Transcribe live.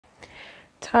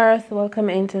Taurus, welcome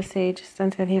into Sage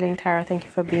Sensitive Healing Tarot. Thank you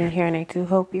for being here, and I do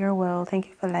hope you're well. Thank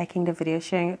you for liking the video,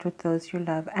 sharing it with those you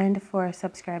love, and for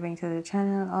subscribing to the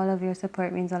channel. All of your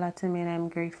support means a lot to me, and I'm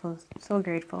grateful, so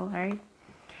grateful. All right.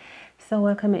 So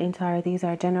welcome in Taurus. These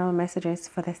are general messages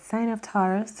for the sign of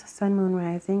Taurus, Sun, Moon,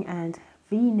 Rising, and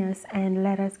Venus. And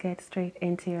let us get straight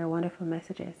into your wonderful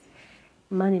messages,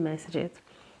 money messages.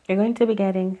 You're going to be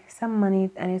getting some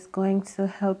money, and it's going to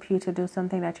help you to do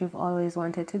something that you've always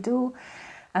wanted to do.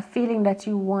 A feeling that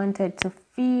you wanted to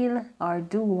feel or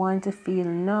do want to feel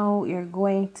now, you're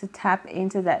going to tap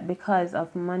into that because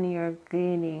of money you're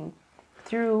gaining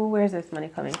through. Where's this money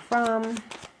coming from?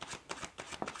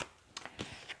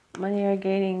 Money you're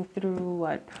gaining through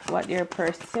what you're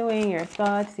pursuing, your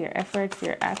thoughts, your efforts,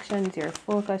 your actions, your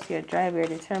focus, your drive, your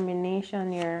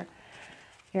determination,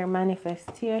 your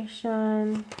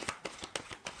manifestation.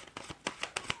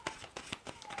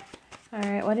 All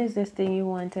right, what is this thing you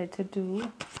wanted to do?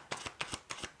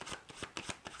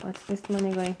 What's this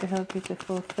money going to help you to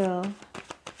fulfill?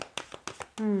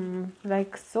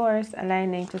 Like source,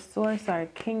 aligning to source or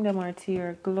kingdom or to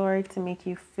your glory to make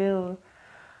you feel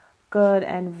good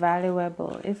and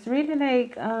valuable. It's really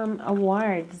like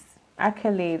awards,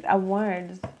 accolades,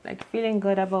 awards, like feeling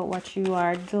good about what you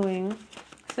are doing.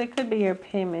 So it could be your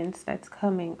payments that's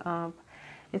coming up.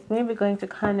 It's maybe going to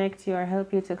connect you or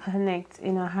help you to connect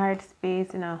in a hard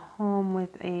space, in a home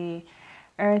with a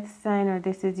earth sign, or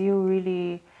this is you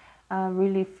really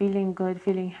really feeling good,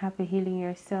 feeling happy, healing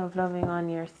yourself, loving on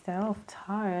yourself,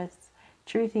 Taurus,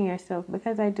 treating yourself,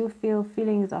 because I do feel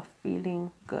feelings of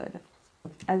feeling good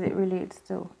as it relates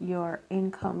to your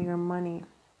income, your money,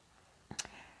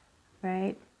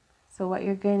 right? So what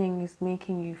you're getting is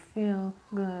making you feel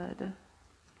good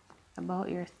about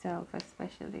yourself,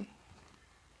 especially.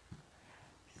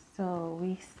 So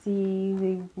we see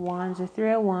the wands, the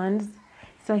 3 of wands.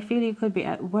 So I feel you could be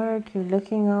at work, you're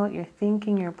looking out, you're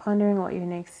thinking, you're pondering what your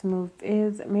next move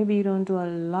is. Maybe you don't do a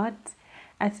lot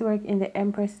at work in the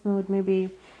Empress mode. Maybe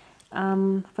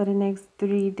for the next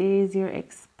 3 days you're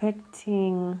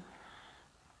expecting...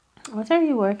 What are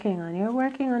you working on? You're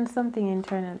working on something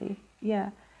internally.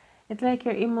 Yeah, it's like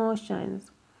your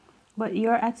emotions. But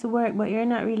you're at work, but you're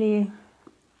not really...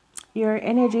 Your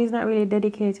energy is not really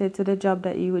dedicated to the job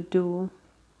that you would do.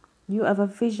 You have a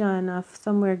vision of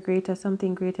somewhere greater,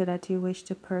 something greater that you wish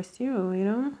to pursue, you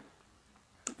know?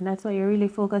 And that's what you're really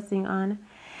focusing on.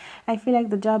 I feel like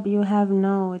the job you have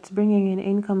now, it's bringing in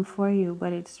income for you,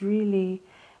 but it's really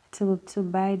to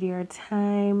bide your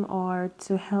time or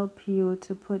to help you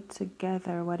to put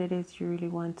together what it is you really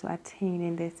want to attain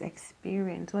in this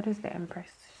experience. What is the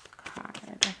Empress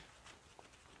card?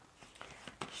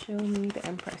 Show me the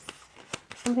Empress.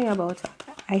 Something about,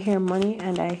 I hear money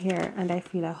and I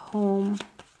feel a home.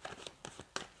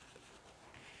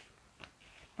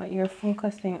 But you're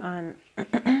focusing on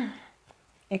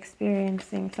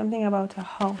experiencing something about a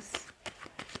house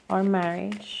or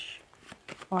marriage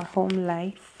or home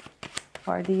life,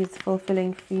 or these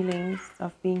fulfilling feelings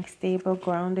of being stable,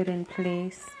 grounded in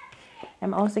place.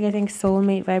 I'm also getting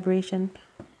soulmate vibration.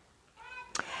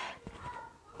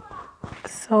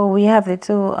 So we have the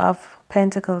 2 of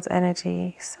Pentacles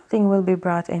energy. Something will be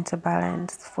brought into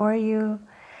balance for you.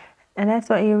 And that's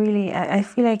what you really... I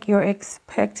feel like you're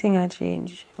expecting a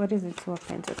change. What is the 2 of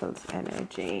Pentacles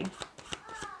energy?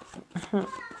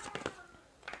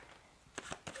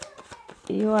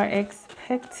 You are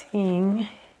expecting...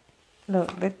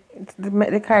 Look,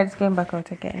 the cards came back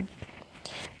out again.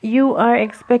 You are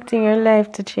expecting your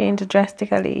life to change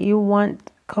drastically. You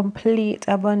want complete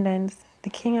abundance. The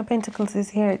King of Pentacles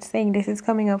is here. It's saying this is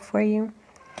coming up for you.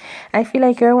 I feel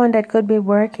like you're one that could be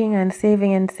working and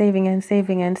saving and saving and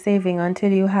saving and saving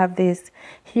until you have this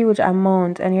huge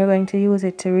amount, and you're going to use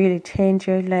it to really change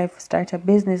your life, start a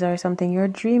business or something. You're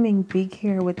dreaming big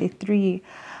here with the 3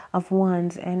 of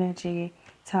Wands energy,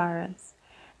 Taurus.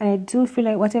 And I do feel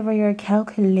like whatever you're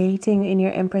calculating in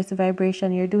your Empress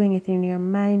vibration, you're doing it in your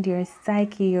mind, your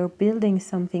psyche, you're building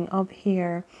something up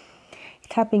here,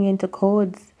 tapping into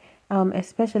codes,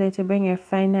 especially to bring your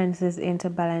finances into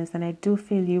balance. And I do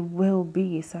feel you will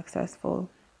be successful.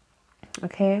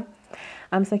 Okay?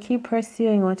 So keep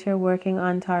pursuing what you're working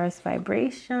on, Taurus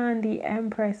vibration. The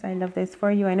Empress, I love this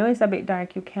for you. I know it's a bit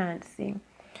dark, you can't see.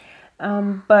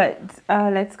 But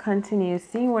let's continue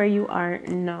seeing where you are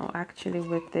now actually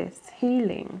with this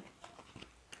healing.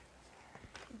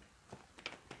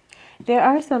 There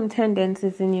are some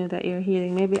tendencies in you that you're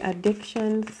healing. Maybe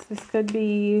addictions. This could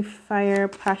be fire,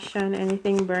 passion,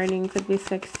 anything burning. Could be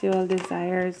sexual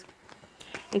desires.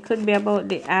 It could be about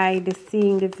the eye, the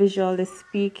seeing, the visual, the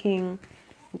speaking,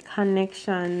 the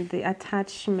connection, the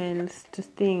attachments to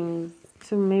things.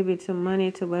 to maybe to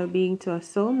money, to well-being, to a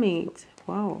soulmate.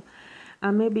 Wow.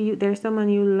 Maybe there's someone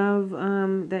you love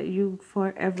that you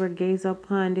forever gaze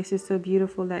upon. This is so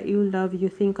beautiful, that you love, you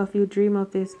think of, you dream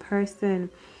of this person.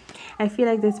 I feel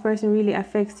like this person really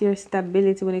affects your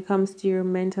stability when it comes to your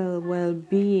mental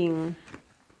well-being.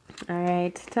 All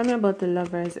right, tell me about the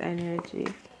Lover's energy.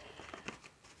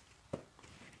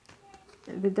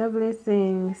 The devil is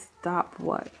saying stop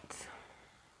what?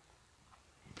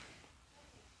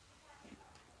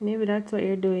 Maybe that's what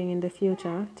you're doing in the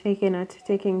future,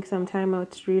 taking some time out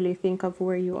to really think of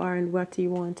where you are and what you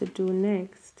want to do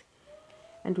next,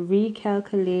 and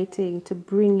recalculating to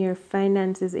bring your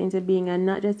finances into being, and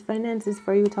not just finances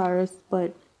for you, Taurus,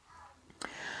 but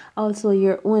also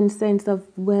your own sense of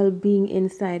well-being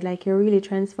inside. Like you're really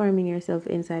transforming yourself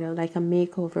inside out, like a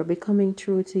makeover, becoming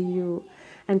true to you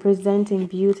and presenting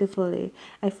beautifully.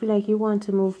 I feel like you want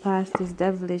to move past this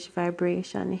devilish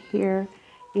vibration here,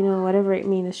 you know, whatever it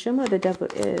means. Show me what the devil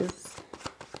is.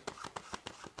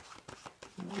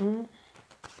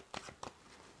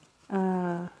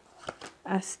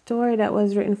 A story that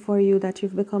was written for you that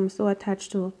you've become so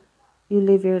attached to, you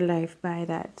live your life by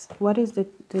that. What is the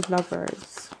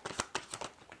Lovers?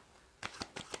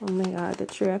 Oh my God, the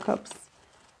Three of Cups.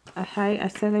 A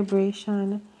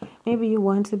celebration. Maybe you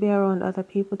want to be around other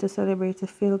people, to celebrate, to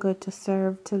feel good, to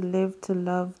serve, to live, to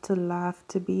love, to laugh,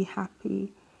 to be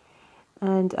happy.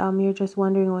 And you're just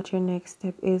wondering what your next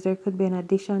step is. There could be an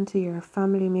addition to your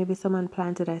family. Maybe someone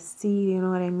planted a seed, you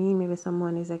know what I mean? Maybe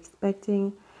someone is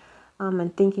expecting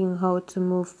and thinking how to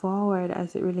move forward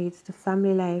as it relates to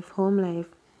family life, home life,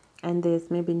 and there's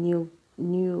maybe new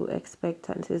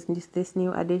expectancies, this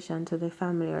new addition to the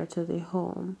family or to the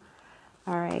home.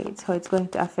 All right, so it's going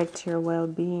to affect your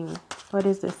well-being. What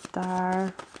is the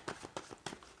Star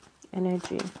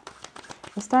energy?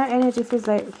 The Star energy feels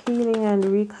like healing and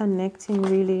reconnecting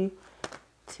really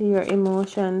to your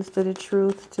emotions, to the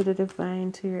truth, to the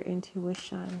divine, to your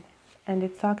intuition. And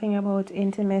it's talking about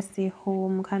intimacy,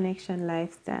 home, connection,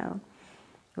 lifestyle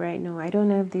right now. I don't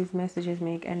know if these messages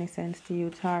make any sense to you,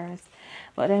 Taurus.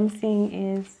 What I'm seeing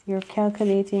is you're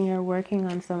calculating, you're working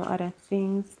on some other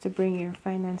things to bring your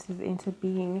finances into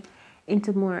being,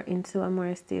 into a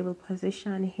more stable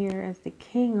position here as the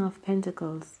King of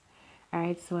Pentacles. All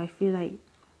right, so I feel like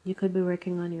you could be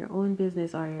working on your own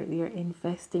business, or you're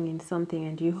investing in something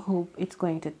and you hope it's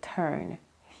going to turn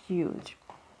huge.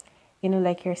 You know,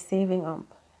 like you're saving up,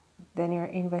 then you're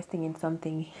investing in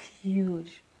something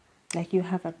huge. Like you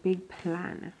have a big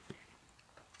plan.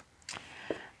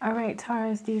 All right,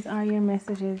 Taurus, these are your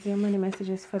messages, your money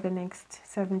messages for the next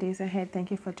 7 days ahead. Thank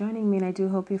you for joining me, and I do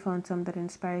hope you found some that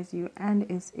inspires you and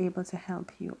is able to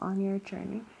help you on your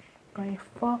journey going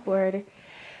forward.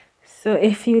 So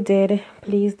if you did,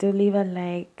 please do leave a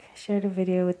like, share the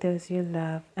video with those you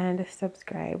love, and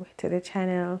subscribe to the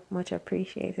channel. Much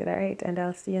appreciated. All right, and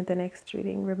I'll see you in the next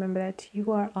reading. Remember that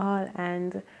you are all,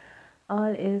 and all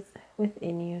is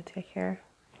within you. Take care.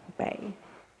 Bye.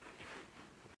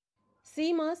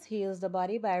 CMOS heals the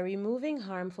body by removing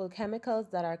harmful chemicals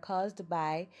that are caused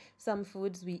by some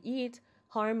foods we eat,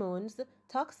 hormones,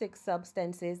 toxic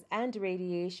substances, and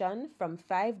radiation from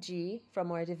 5G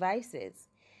from our devices.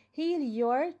 Heal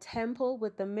your temple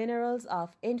with the minerals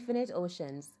of infinite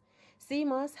oceans.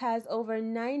 CMOS has over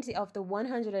 90 of the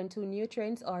 102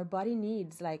 nutrients our body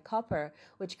needs, like copper,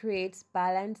 which creates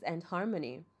balance and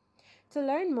harmony. To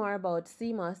learn more about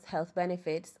CMOS health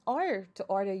benefits or to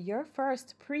order your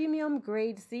first premium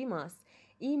grade CMOS,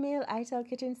 email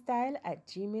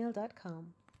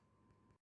itelkitchenstyle@gmail.com.